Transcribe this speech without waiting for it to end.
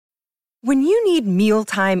When you need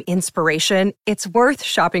mealtime inspiration, it's worth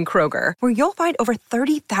shopping Kroger, where you'll find over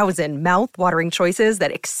 30,000 mouth-watering choices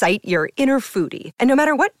that excite your inner foodie. And no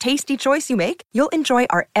matter what tasty choice you make, you'll enjoy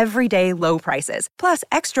our everyday low prices, plus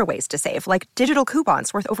extra ways to save, like digital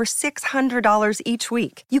coupons worth over $600 each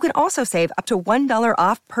week. You can also save up to $1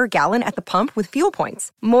 off per gallon at the pump with fuel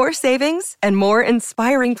points. More savings and more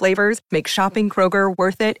inspiring flavors make shopping Kroger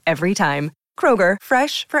worth it every time. Kroger,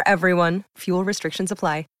 fresh for everyone. Fuel restrictions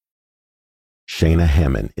apply. Shana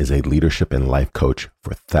Hammond is a leadership and life coach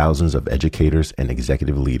for thousands of educators and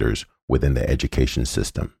executive leaders within the education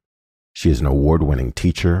system. She is an award-winning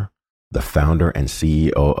teacher, the founder and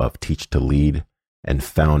CEO of Teach to Lead, and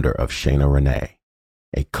founder of Shana Renee,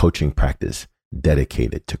 a coaching practice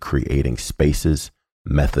dedicated to creating spaces,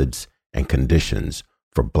 methods, and conditions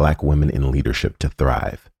for Black women in leadership to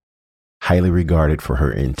thrive. Highly regarded for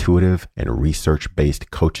her intuitive and research-based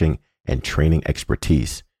coaching and training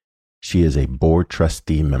expertise, she is a board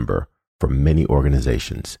trustee member for many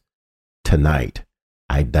organizations. Tonight,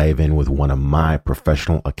 I dive in with one of my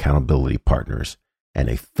professional accountability partners and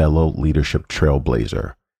a fellow leadership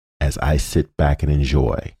trailblazer as I sit back and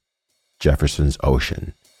enjoy Jefferson's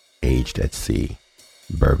Ocean, Aged at Sea,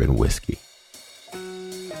 bourbon whiskey.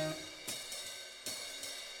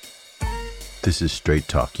 This is straight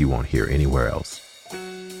talk you won't hear anywhere else.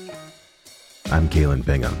 I'm Galen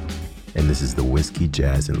Bingham, and this is the Whiskey,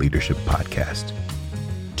 Jazz, and Leadership Podcast.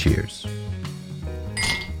 Cheers.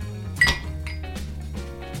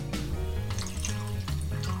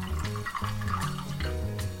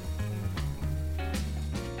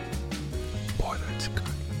 Boy, that's good.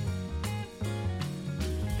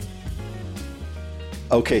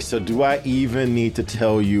 Okay, so do I even need to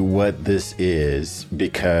tell you what this is?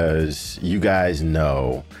 Because you guys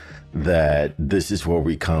know that this is where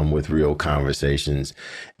we come with real conversations.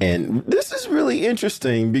 And this is really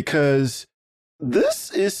interesting because this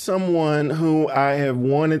is someone who I have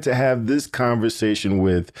wanted to have this conversation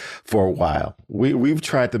with for a while. We've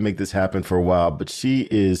tried to make this happen for a while, but she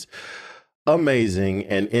is amazing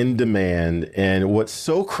and in demand. And what's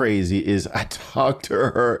so crazy is I talk to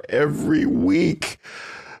her every week.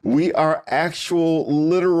 We are actual,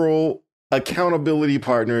 literal accountability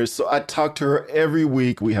partners. So I talk to her every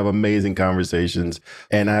week. We have amazing conversations.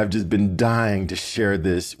 And I've just been dying to share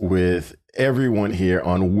this with everyone here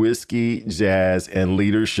on Whiskey, Jazz, and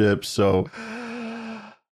Leadership. So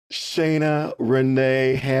Shana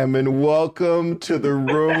Renee Hammond, welcome to the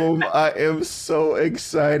room. I am so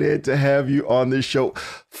excited to have you on the show.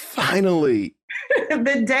 Finally.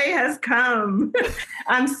 The day has come.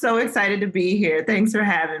 I'm so excited to be here. Thanks for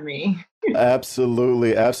having me.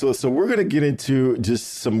 Absolutely. Absolutely. So we're going to get into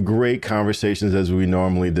just some great conversations as we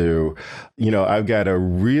normally do. You know, I've got a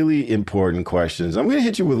really important questions. I'm going to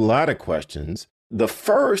hit you with a lot of questions. The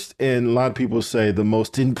first, and a lot of people say the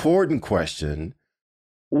most important question,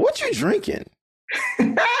 what you drinking?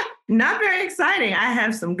 Not very exciting. I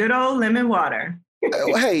have some good old lemon water.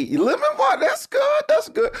 Hey, lemon water, that's good. That's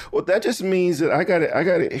good. Well, that just means that I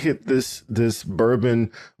gotta hit this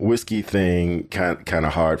bourbon whiskey thing kind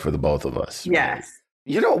of hard for the both of us. Yes.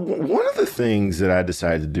 You know, one of the things that I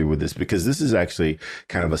decided to do with this, because this is actually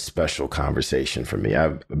kind of a special conversation for me.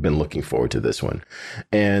 I've been looking forward to this one.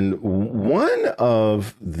 And one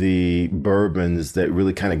of the bourbons that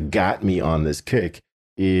really kind of got me on this kick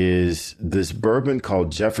is this bourbon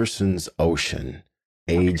called Jefferson's Ocean,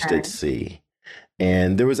 Aged at Sea.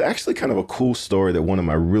 And there was actually kind of a cool story that one of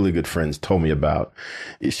my really good friends told me about.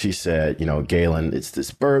 She said, you know, Galen, it's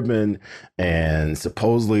this bourbon, and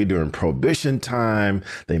supposedly during Prohibition time,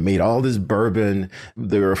 they made all this bourbon.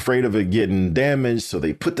 They were afraid of it getting damaged, so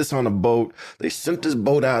they put this on a boat. They sent this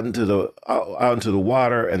boat out into the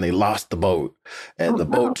water, and they lost the boat. And the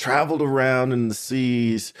boat traveled around in the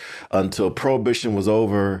seas until Prohibition was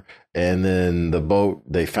over. And then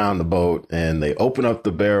they found the boat and they opened up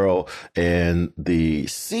the barrel, and the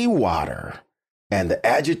seawater and the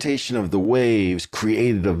agitation of the waves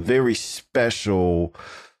created a very special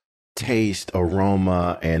taste,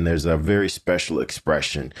 aroma, and there's a very special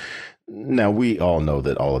expression. Now, we all know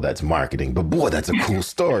that all of that's marketing, but boy, that's a cool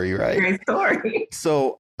story, right? Great story.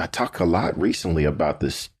 So I talked a lot recently about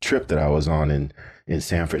this trip that I was on in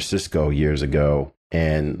San Francisco years ago.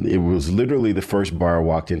 And it was literally the first bar I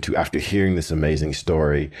walked into after hearing this amazing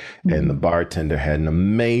story. And the bartender had an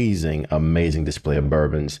amazing, amazing display of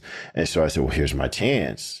bourbons. And so I said, well, here's my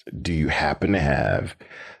chance. Do you happen to have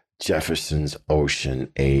Jefferson's Ocean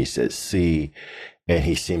Aged at Sea? And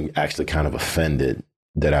he seemed actually kind of offended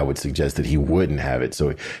that I would suggest that he wouldn't have it.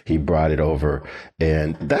 So he brought it over.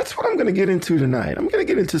 And that's what I'm going to get into tonight. I'm going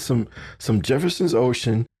to get into some Jefferson's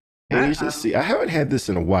Ocean Aged at Sea. I haven't had this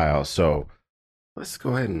in a while, so let's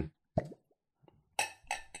go ahead and.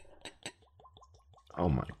 Oh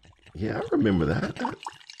my, yeah, I remember that.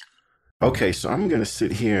 Okay, so I'm gonna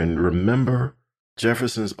sit here and remember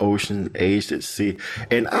Jefferson's Ocean, Aged at Sea,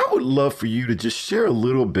 and I would love for you to just share a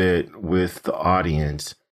little bit with the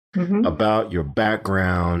audience about your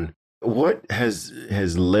background. What has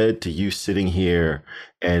led to you sitting here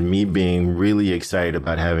and me being really excited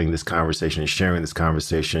about having this conversation and sharing this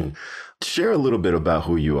conversation? Share a little bit about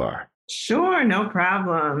who you are. Sure, no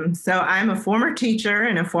problem. So I'm a former teacher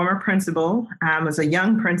and a former principal. I was a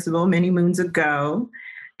young principal many moons ago.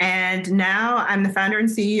 And now I'm the founder and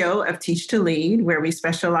CEO of Teach to Lead, where we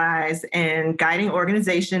specialize in guiding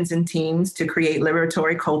organizations and teams to create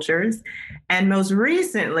liberatory cultures. And most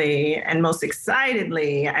recently, and most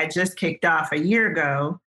excitedly, I just kicked off a year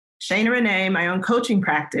ago, Shana Renee, my own coaching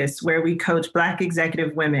practice, where we coach Black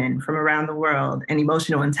executive women from around the world in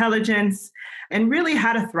emotional intelligence and really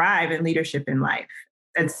how to thrive in leadership in life.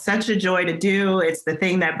 It's such a joy to do. It's the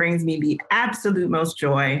thing that brings me the absolute most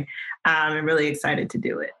joy. I'm really excited to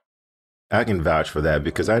do it. I can vouch for that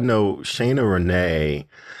because I know Shana Renee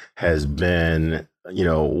has been,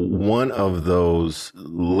 one of those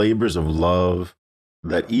labors of love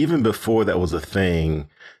that even before that was a thing,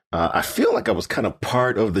 I feel like I was kind of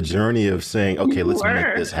part of the journey of saying, okay, let's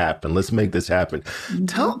make this happen. Let's make this happen.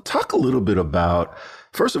 Talk a little bit about,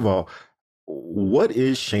 first of all, what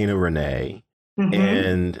is Shana Renee?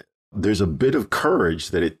 And there's a bit of courage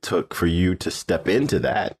that it took for you to step into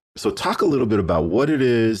that. So talk a little bit about what it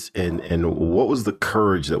is and what was the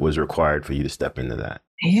courage that was required for you to step into that?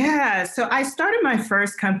 Yeah, so I started my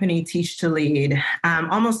first company, Teach to Lead,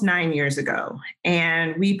 almost 9 years ago.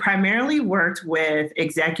 And we primarily worked with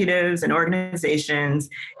executives and organizations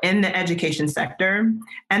in the education sector,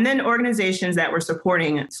 and then organizations that were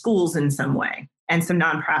supporting schools in some way and some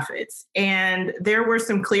nonprofits. And there were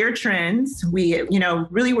some clear trends. We,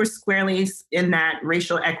 really were squarely in that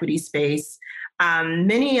racial equity space.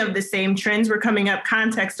 Many of the same trends were coming up,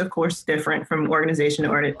 context, of course, different from organization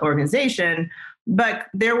to organization, but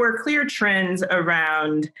there were clear trends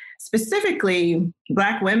around specifically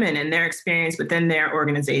Black women and their experience within their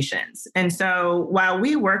organizations. And so while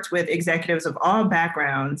we worked with executives of all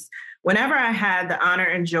backgrounds, whenever I had the honor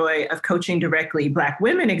and joy of coaching directly Black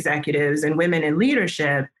women executives and women in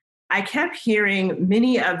leadership, I kept hearing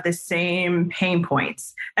many of the same pain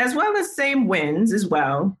points, as well as same wins as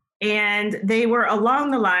well. And they were along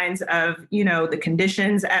the lines of, the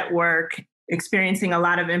conditions at work, experiencing a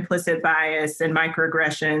lot of implicit bias and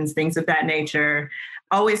microaggressions, things of that nature,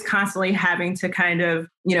 always constantly having to kind of,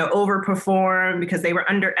 overperform because they were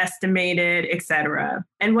underestimated, et cetera.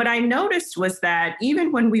 And what I noticed was that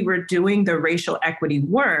even when we were doing the racial equity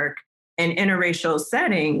work in interracial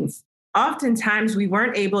settings, oftentimes we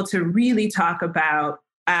weren't able to really talk about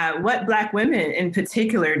what Black women in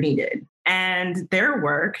particular needed. And their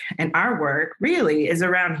work and our work really is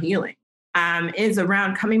around healing, is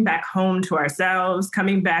around coming back home to ourselves,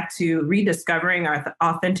 coming back to rediscovering our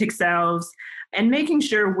authentic selves, and making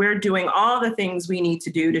sure we're doing all the things we need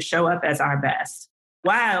to do to show up as our best,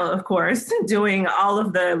 while, of course, doing all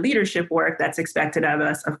of the leadership work that's expected of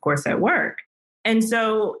us, of course, at work. And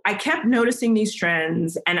so I kept noticing these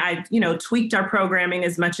trends, and I, tweaked our programming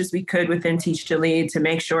as much as we could within Teach to Lead to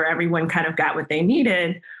make sure everyone kind of got what they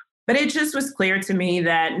needed. But it just was clear to me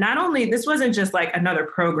that not only this wasn't just like another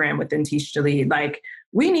program within Teach to Lead, like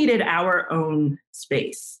we needed our own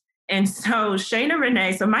space. And so Shana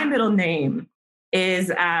Renee, so my middle name is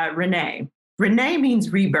Renee. Renee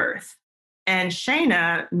means rebirth, and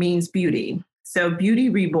Shana means beauty. So beauty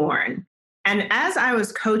reborn. And as I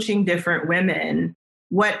was coaching different women,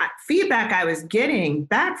 what feedback I was getting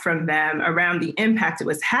back from them around the impact it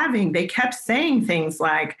was having, they kept saying things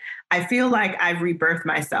like, I feel like I've rebirthed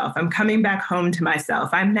myself. I'm coming back home to myself.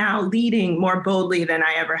 I'm now leading more boldly than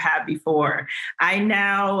I ever have before. I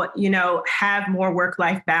now, have more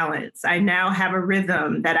work-life balance. I now have a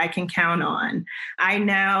rhythm that I can count on. I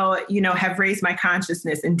now, have raised my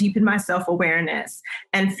consciousness and deepened my self-awareness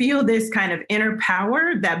and feel this kind of inner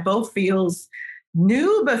power that both feels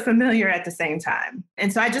new but familiar at the same time.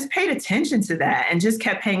 And so I just paid attention to that and just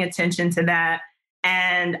kept paying attention to that.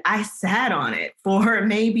 And I sat on it for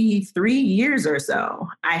maybe 3 years or so.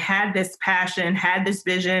 I had this passion, had this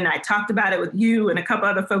vision. I talked about it with you and a couple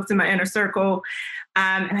other folks in my inner circle.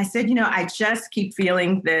 And I said, I just keep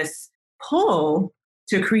feeling this pull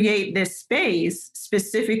to create this space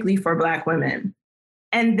specifically for Black women.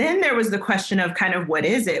 And then there was the question of kind of, what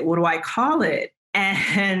is it? What do I call it?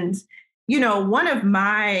 And one of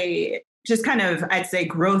my just kind of, I'd say,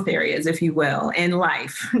 growth areas, if you will, in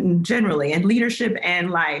life, generally, in leadership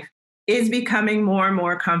and life, is becoming more and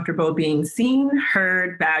more comfortable being seen,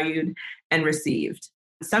 heard, valued, and received.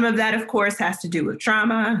 Some of that, of course, has to do with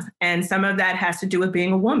trauma, and some of that has to do with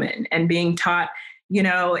being a woman and being taught,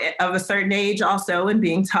 of a certain age also, and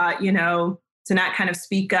being taught, to not kind of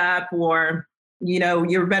speak up, or,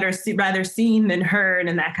 you're rather seen than heard,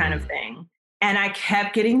 and that kind of thing. And I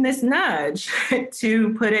kept getting this nudge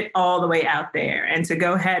to put it all the way out there and to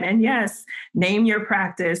go ahead and, yes, name your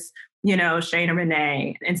practice, Shana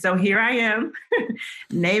Renee. And so here I am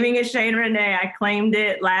naming it Shana Renee. I claimed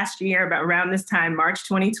it last year, about around this time, March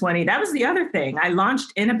 2020. That was the other thing. I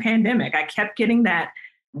launched in a pandemic. I kept getting that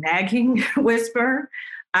nagging whisper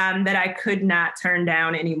that I could not turn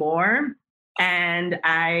down anymore. And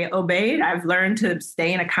I obeyed. I've learned to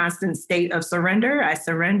stay in a constant state of surrender. I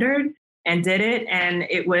surrendered and did it. And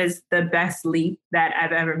it was the best leap that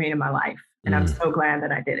I've ever made in my life. And I'm so glad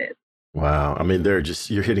that I did it. Wow. I mean,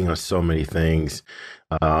 you're hitting on so many things.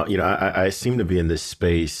 I seem to be in this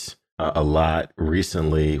space a lot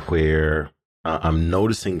recently where I'm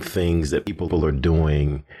noticing things that people are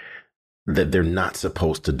doing that they're not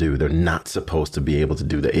supposed to do. They're not supposed to be able to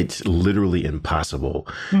do that. It's literally impossible.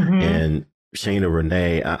 And Shana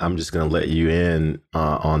Renee, I'm just going to let you in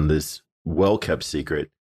on this well-kept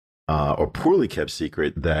secret or poorly kept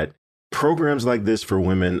secret that programs like this for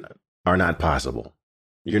women are not possible.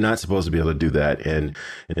 You're not supposed to be able to do that. And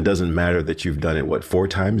it doesn't matter that you've done it, 4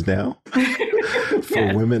 times now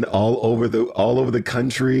for women all over the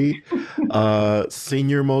country,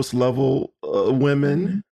 senior most level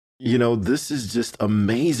women. This is just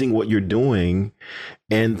amazing what you're doing.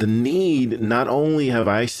 And the need, not only have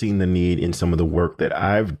I seen the need in some of the work that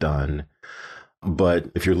I've done, but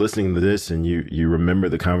if you're listening to this and you remember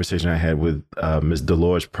the conversation I had with Ms.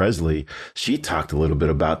 Dolores Presley, she talked a little bit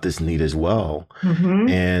about this need as well.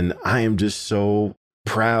 And I am just so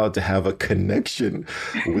proud to have a connection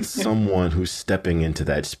with someone who's stepping into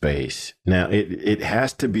that space. Now, it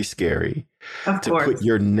has to be scary to put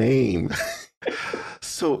your name.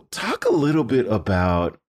 So talk a little bit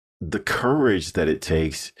about the courage that it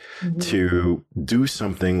takes to do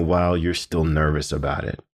something while you're still nervous about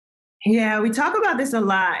it. Yeah, we talk about this a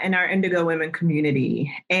lot in our Indigo Women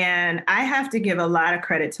community, and I have to give a lot of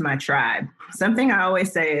credit to my tribe. Something I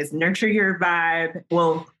always say is nurture your vibe.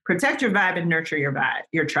 Well, protect your vibe and nurture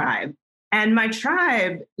your tribe. And my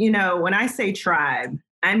tribe, when I say tribe,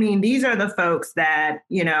 I mean, these are the folks that,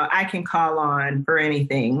 I can call on for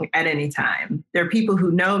anything at any time. They're people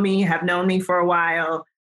who know me, have known me for a while,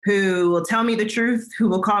 who will tell me the truth, who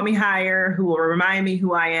will call me higher, who will remind me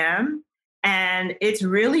who I am. And it's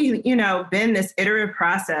really, been this iterative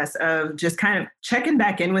process of just kind of checking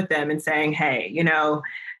back in with them and saying, hey,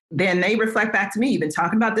 then they reflect back to me. You've been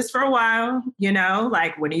talking about this for a while,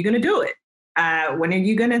 like, when are you going to do it? When are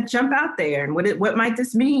you going to jump out there? And what might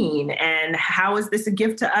this mean? And how is this a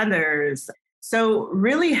gift to others? So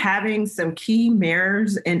really having some key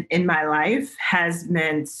mirrors in my life has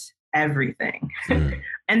meant everything.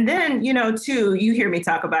 And then, too, you hear me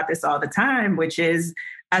talk about this all the time, which is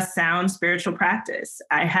a sound spiritual practice.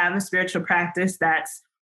 I have a spiritual practice that's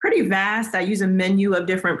pretty vast. I use a menu of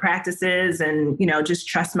different practices and, just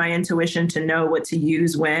trust my intuition to know what to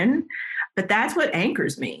use when. But that's what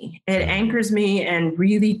anchors me. It anchors me in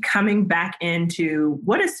really coming back into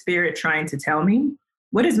what is spirit trying to tell me?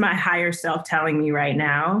 What is my higher self telling me right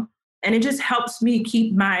now? And it just helps me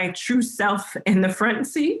keep my true self in the front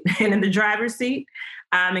seat and in the driver's seat.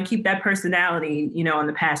 And keep that personality, on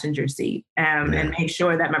the passenger seat, and make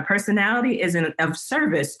sure that my personality is of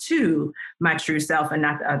service to my true self and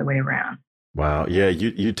not the other way around. Wow. Yeah,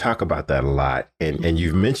 you talk about that a lot. And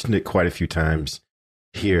you've mentioned it quite a few times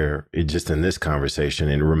here, just in this conversation.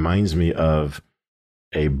 And it reminds me of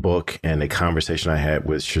a book and a conversation I had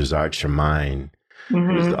with Shazad Shaman,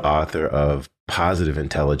 who's the author of Positive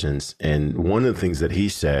Intelligence. And one of the things that he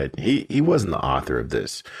said, he wasn't the author of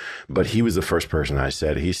this, but he was the first person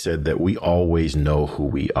he said that we always know who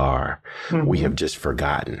we are. We have just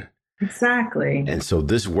forgotten. Exactly. And so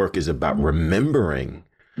this work is about remembering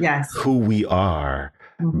who we are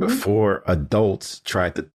before adults try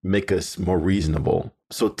to make us more reasonable.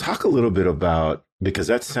 So talk a little bit about, because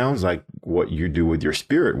that sounds like what you do with your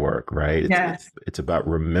spirit work, right? It's about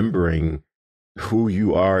remembering who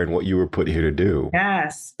you are and what you were put here to do.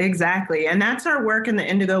 Yes, exactly. And that's our work in the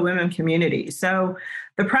Indigo Women community. So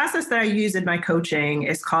the process that I use in my coaching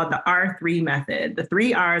is called the R3 method. The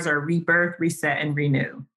 3 R's are rebirth, reset, and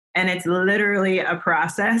renew. And it's literally a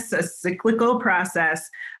process, a cyclical process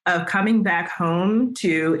of coming back home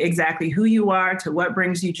to exactly who you are, to what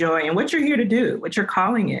brings you joy and what you're here to do, what your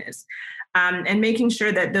calling is. and making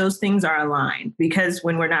sure that those things are aligned. Because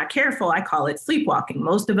when we're not careful, I call it sleepwalking.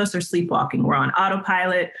 Most of us are sleepwalking. We're on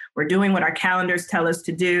autopilot. We're doing what our calendars tell us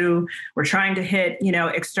to do. We're trying to hit,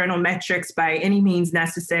 external metrics by any means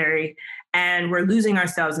necessary. And we're losing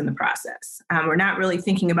ourselves in the process. We're not really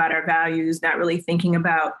thinking about our values, not really thinking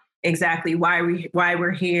about exactly why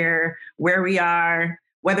we're here, where we are,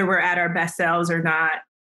 whether we're at our best selves or not.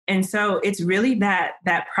 And so it's really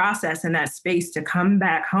that process and that space to come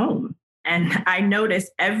back home. And I notice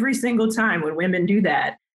every single time when women do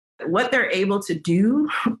that, what they're able to do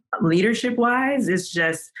leadership-wise is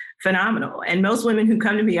just phenomenal. And most women who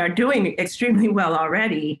come to me are doing extremely well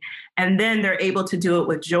already. And then they're able to do it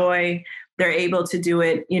with joy. They're able to do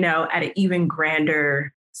it, at an even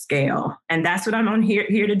grander scale. And that's what I'm on here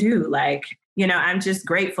to do. I'm just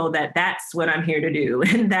grateful that that's what I'm here to do.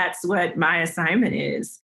 And that's what my assignment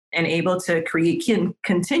is. And able to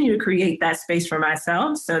continue to create that space for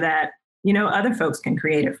myself so that, other folks can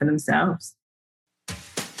create it for themselves.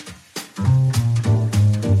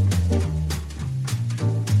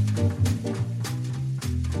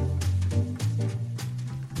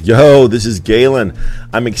 Yo, this is Galen.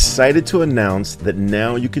 I'm excited to announce that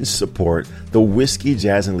now you can support the Whiskey,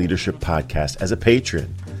 Jazz, and Leadership podcast as a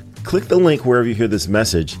patron. Click the link wherever you hear this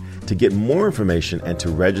message to get more information and to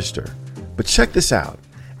register. But check this out.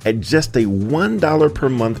 At just a $1 per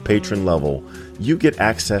month patron level, you get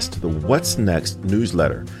access to the What's Next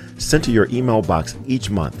newsletter sent to your email box each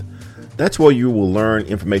month. That's where you will learn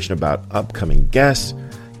information about upcoming guests,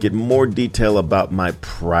 get more detail about my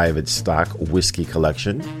private stock whiskey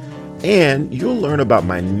collection, and you'll learn about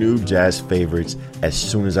my new jazz favorites as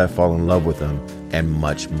soon as I fall in love with them, and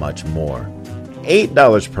much, much more.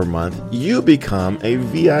 $8 per month, you become a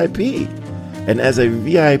VIP. And as a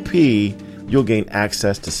VIP, you'll gain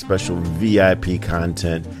access to special VIP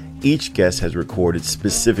content each guest has recorded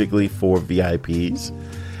specifically for VIPs.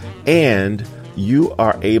 And you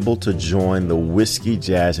are able to join the Whiskey,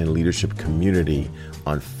 Jazz, and Leadership community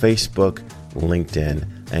on Facebook,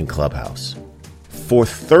 LinkedIn, and Clubhouse. For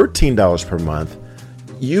 $13 per month,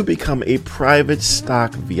 you become a private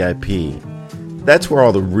stock VIP. That's where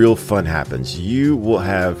all the real fun happens. You will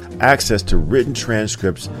have access to written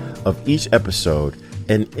transcripts of each episode,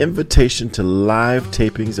 an invitation to live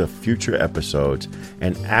tapings of future episodes,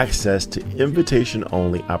 and access to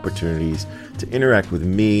invitation-only opportunities to interact with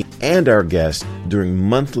me and our guests during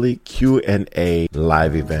monthly Q&A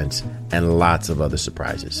live events and lots of other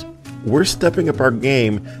surprises. We're stepping up our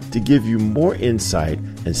game to give you more insight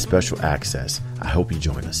and special access. I hope you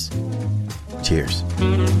join us. Cheers.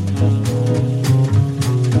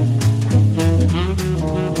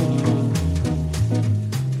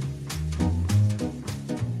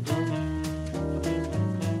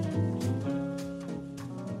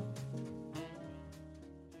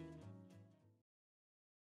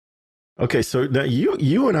 Okay, so now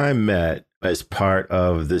you and I met as part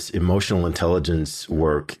of this emotional intelligence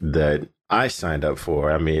work that I signed up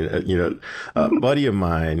for. I mean, a buddy of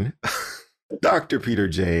mine, Dr. Peter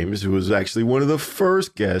James, who was actually one of the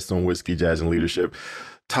first guests on Whiskey, Jazz, and Leadership,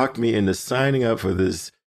 talked me into signing up for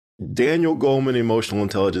this Daniel Goleman emotional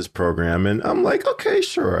intelligence program. And I'm like, okay,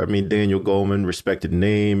 sure. I mean, Daniel Goleman, respected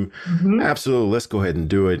name. Mm-hmm. Absolutely. Let's go ahead and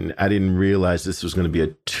do it. And I didn't realize this was going to be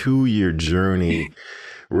a 2-year journey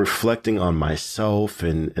reflecting on myself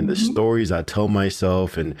and the stories I tell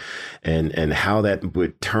myself and how that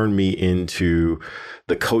would turn me into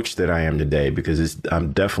the coach that I am today, because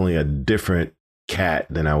I'm definitely a different cat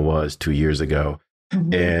than I was 2 years ago.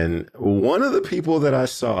 Mm-hmm. And one of the people that I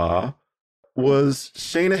saw was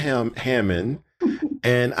Shana Hammond.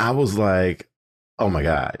 And I was like, oh my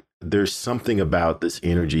God, there's something about this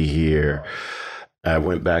energy here. I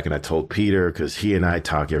went back and I told Peter, because he and I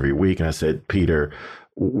talk every week, and I said, Peter,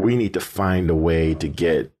 we need to find a way to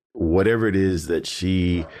get whatever it is that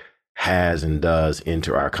she has and does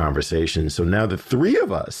into our conversation. So now the three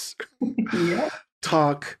of us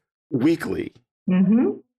talk weekly.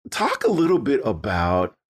 Mm-hmm. Talk a little bit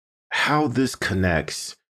about how this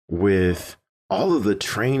connects with all of the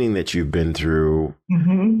training that you've been through,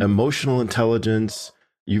 emotional intelligence.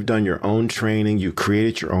 You've done your own training. You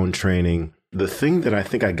created your own training. The thing that I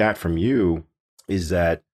think I got from you is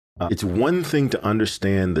that it's one thing to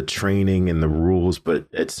understand the training and the rules, but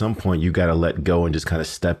at some point you got to let go and just kind of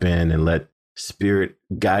step in and let spirit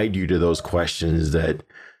guide you to those questions that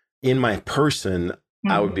in my person,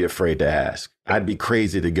 I would be afraid to ask. I'd be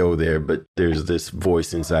crazy to go there, but there's this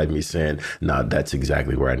voice inside me saying, no, that's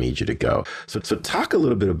exactly where I need you to go. So talk a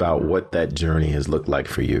little bit about what that journey has looked like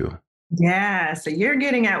for you. Yeah. So you're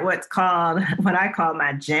getting at what I call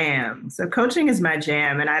my jam. So coaching is my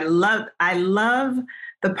jam. And I love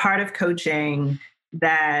the part of coaching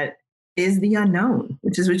that is the unknown,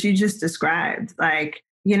 which is what you just described. Like,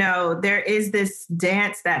 there is this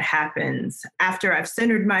dance that happens after I've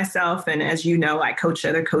centered myself. And as you know, I coach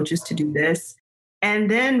other coaches to do this.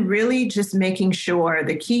 And then really just making sure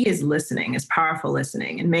the key is listening, is powerful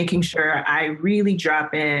listening, and making sure I really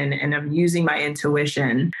drop in and I'm using my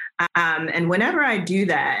intuition. And whenever I do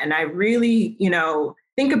that, and I really,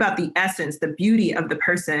 think about the essence, the beauty of the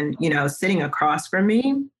person, sitting across from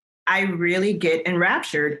me, I really get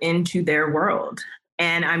enraptured into their world.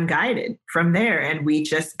 And I'm guided from there. And we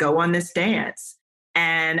just go on this dance.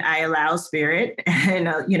 And I allow spirit and,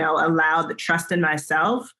 allow the trust in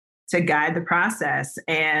myself to guide the process.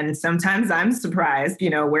 And sometimes I'm surprised,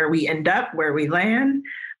 where we end up, where we land.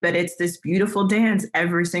 But it's this beautiful dance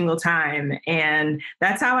every single time. And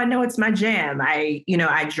that's how I know it's my jam. I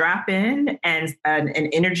drop in and an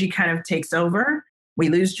energy kind of takes over. We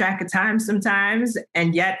lose track of time sometimes,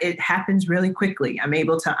 and yet it happens really quickly. I'm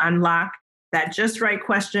able to unlock that just right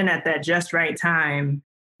question at that just right time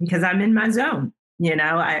because I'm in my zone.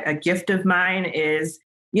 A gift of mine is,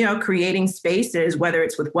 creating spaces, whether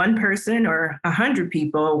it's with one person or 100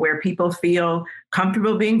 people, where people feel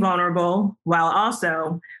comfortable being vulnerable while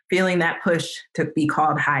also feeling that push to be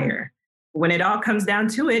called higher. When it all comes down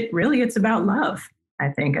to it, really, it's about love, I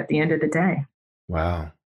think, at the end of the day.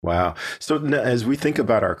 Wow. Wow. So as we think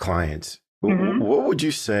about our clients, what would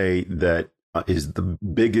you say that is the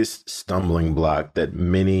biggest stumbling block that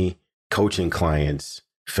many coaching clients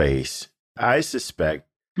face? I suspect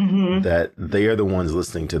that they are the ones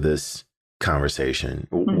listening to this conversation.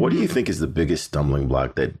 What do you think is the biggest stumbling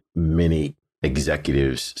block that many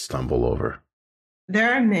executives stumble over?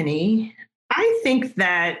 There are many. I think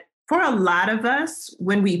that for a lot of us,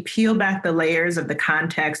 when we peel back the layers of the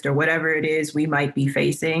context or whatever it is we might be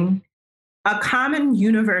facing, a common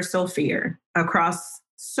universal fear across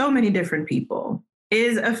so many different people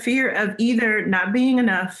is a fear of either not being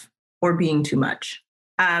enough or being too much.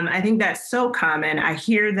 I think that's so common. I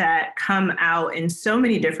hear that come out in so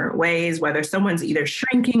many different ways, whether someone's either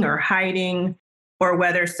shrinking or hiding, or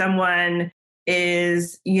whether someone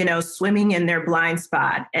is, swimming in their blind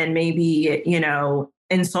spot and maybe,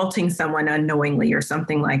 insulting someone unknowingly or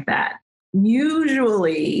something like that.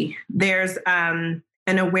 Usually there's an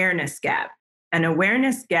awareness gap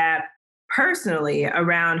personally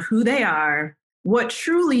around who they are, what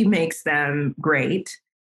truly makes them great.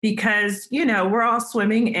 Because, we're all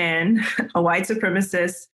swimming in a white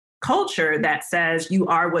supremacist culture that says you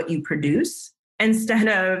are what you produce instead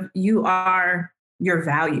of you are your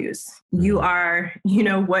values. You are,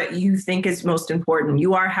 what you think is most important.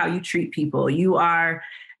 You are how you treat people. You are,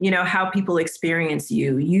 how people experience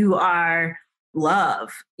you. You are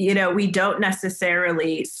love. We don't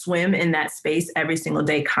necessarily swim in that space every single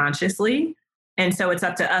day consciously. And so it's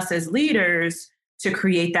up to us as leaders to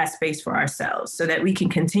create that space for ourselves so that we can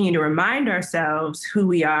continue to remind ourselves who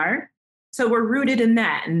we are. So we're rooted in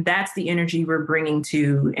that. And that's the energy we're bringing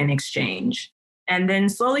to an exchange. And then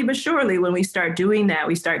slowly but surely, when we start doing that,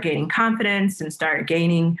 we start gaining confidence and start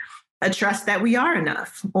gaining a trust that we are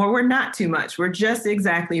enough or we're not too much. We're just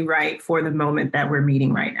exactly right for the moment that we're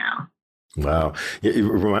meeting right now. Wow. It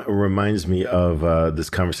reminds me of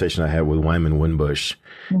this conversation I had with Wyman Winbush.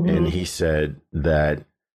 And he said that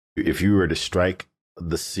if you were to strike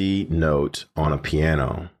the C note on a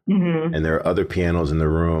piano and there are other pianos in the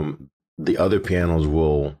room, the other pianos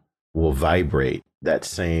will vibrate that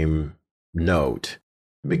same note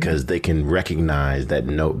because they can recognize that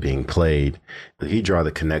note being played. He draw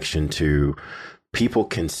the connection to people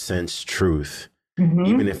can sense truth.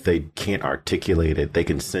 Even if they can't articulate it, they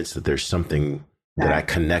can sense that there's something that I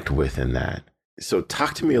connect with in that. So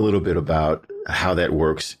talk to me a little bit about how that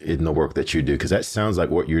works in the work that you do, because that sounds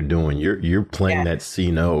like what you're doing. You're playing that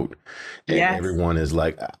C note, and everyone is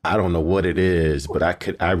like, I don't know what it is, but I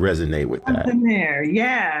resonate with that. Something there,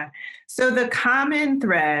 yeah. So the common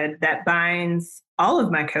thread that binds all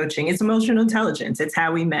of my coaching is emotional intelligence. It's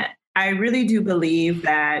how we met. I really do believe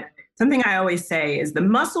that something I always say is the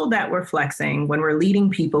muscle that we're flexing when we're leading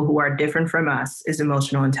people who are different from us is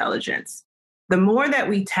emotional intelligence. The more that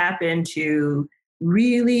we tap into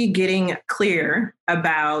really getting clear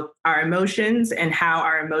about our emotions and how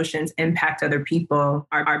our emotions impact other people,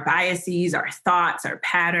 our biases, our thoughts, our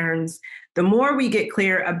patterns, the more we get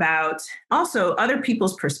clear about also other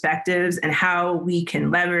people's perspectives and how we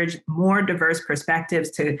can leverage more diverse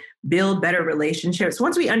perspectives to build better relationships.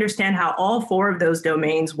 Once we understand how all four of those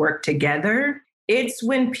domains work together, it's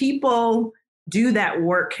when people do that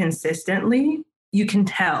work consistently, you can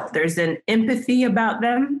tell there's an empathy about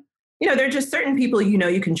them. there are just certain people,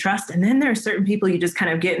 you can trust. And then there are certain people you just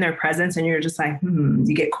kind of get in their presence and you're just like,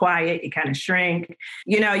 you get quiet, you kind of shrink,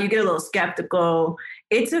 you get a little skeptical.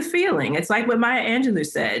 It's a feeling. It's like what Maya Angelou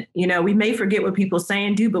said, we may forget what people say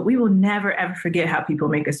and do, but we will never, ever forget how people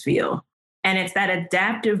make us feel. And it's that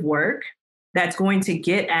adaptive work that's going to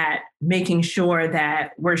get at making sure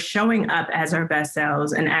that we're showing up as our best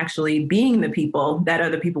selves and actually being the people that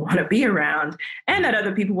other people want to be around and that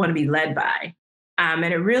other people want to be led by. And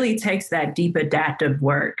it really takes that deep adaptive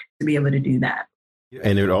work to be able to do that.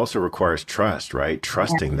 And it also requires trust, right?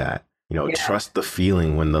 Trusting that, trust the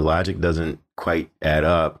feeling when the logic doesn't quite add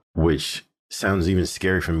up, which sounds even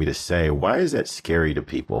scary for me to say. Why is that scary to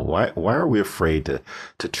people? Why are we afraid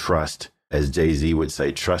to trust, as Jay-Z would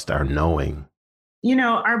say, trust our knowing?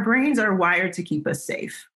 Our brains are wired to keep us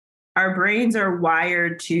safe. Our brains are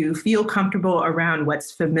wired to feel comfortable around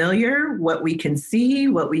what's familiar, what we can see,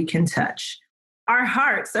 what we can touch. Our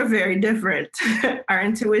hearts are very different. Our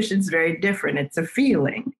intuition's very different. It's a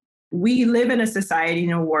feeling. We live in a society,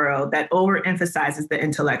 in a world that overemphasizes the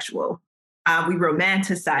intellectual. We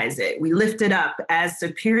romanticize it. We lift it up as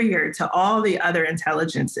superior to all the other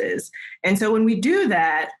intelligences. And so when we do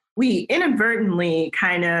that, we inadvertently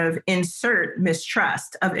kind of insert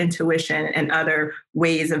mistrust of intuition and other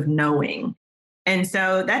ways of knowing. And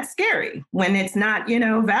so that's scary when it's not,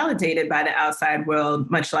 validated by the outside world,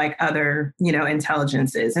 much like other,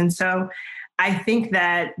 intelligences. And so I think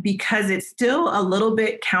that because it's still a little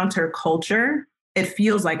bit counterculture, it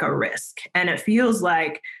feels like a risk. And it feels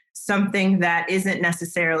like something that isn't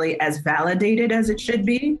necessarily as validated as it should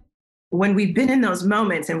be. When we've been in those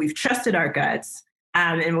moments and we've trusted our guts,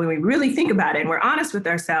 and when we really think about it and we're honest with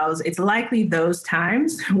ourselves, it's likely those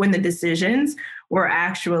times when the decisions were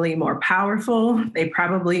actually more powerful. They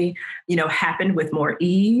probably, happened with more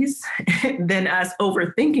ease than us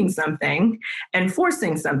overthinking something and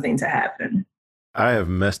forcing something to happen. I have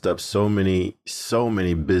messed up so many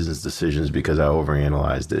business decisions because I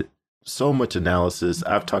overanalyzed it. So much analysis.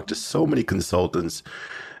 I've talked to so many consultants.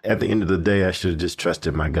 At the end of the day, I should have just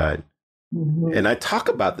trusted my gut. Mm-hmm. And I talk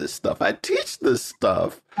about this stuff. I teach this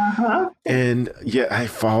stuff. Uh-huh. And I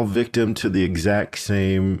fall victim to the exact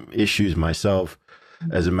same issues myself.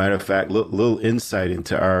 As a matter of fact, little insight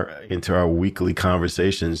into our weekly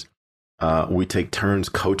conversations. We take turns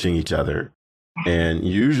coaching each other. And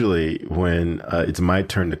usually when it's my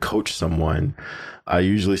turn to coach someone, I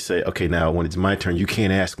usually say, okay, now when it's my turn, you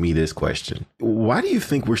can't ask me this question. Why do you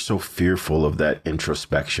think we're so fearful of that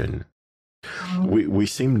introspection? We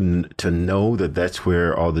seem to know that that's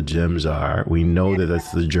where all the gems are. We know that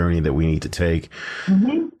that's the journey that we need to take.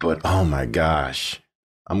 Mm-hmm. But oh my gosh,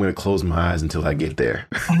 I'm going to close my eyes until I get there.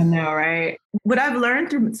 I know, right? What I've learned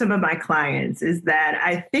through some of my clients is that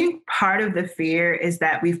I think part of the fear is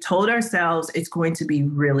that we've told ourselves it's going to be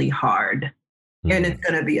really hard and it's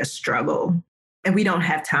going to be a struggle. And we don't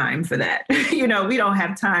have time for that. We don't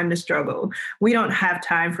have time to struggle. We don't have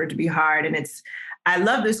time for it to be hard. And I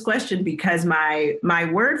love this question because my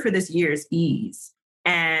word for this year is ease.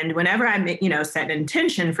 And whenever I, set an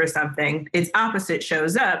intention for something, its opposite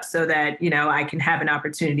shows up so that, I can have an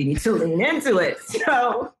opportunity to lean into it.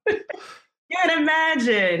 So you can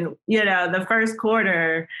imagine, the first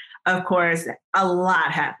quarter, of course, a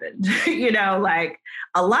lot happened, like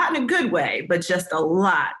a lot in a good way, but just a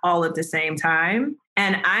lot all at the same time.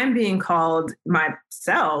 And I'm being called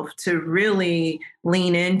myself to really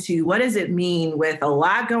lean into what does it mean with a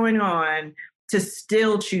lot going on to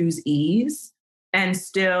still choose ease and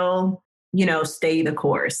still, stay the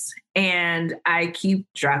course. And I keep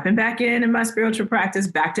dropping back in my spiritual practice,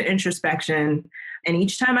 back to introspection. And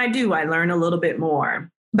each time I do, I learn a little bit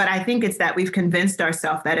more. But I think it's that we've convinced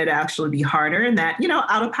ourselves that it'd actually be harder and that,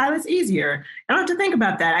 autopilot's easier. I don't have to think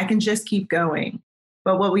about that. I can just keep going.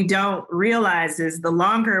 But what we don't realize is the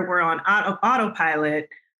longer we're on autopilot,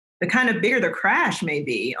 the kind of bigger the crash may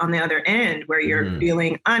be on the other end, where you're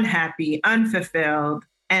feeling unhappy, unfulfilled,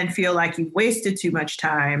 and feel like you've wasted too much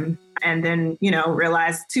time. And then,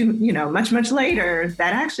 realize much, much later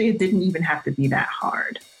that actually it didn't even have to be that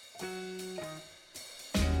hard.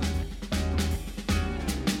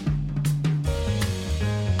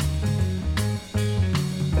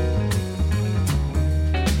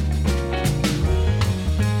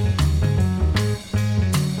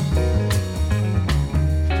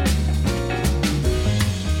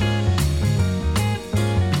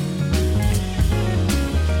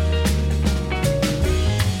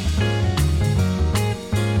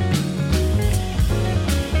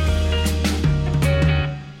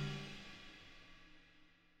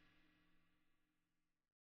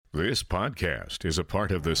 This podcast is a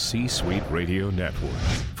part of the C-Suite Radio Network.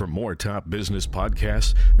 For more top business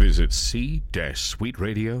podcasts, visit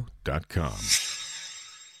c-suiteradio.com.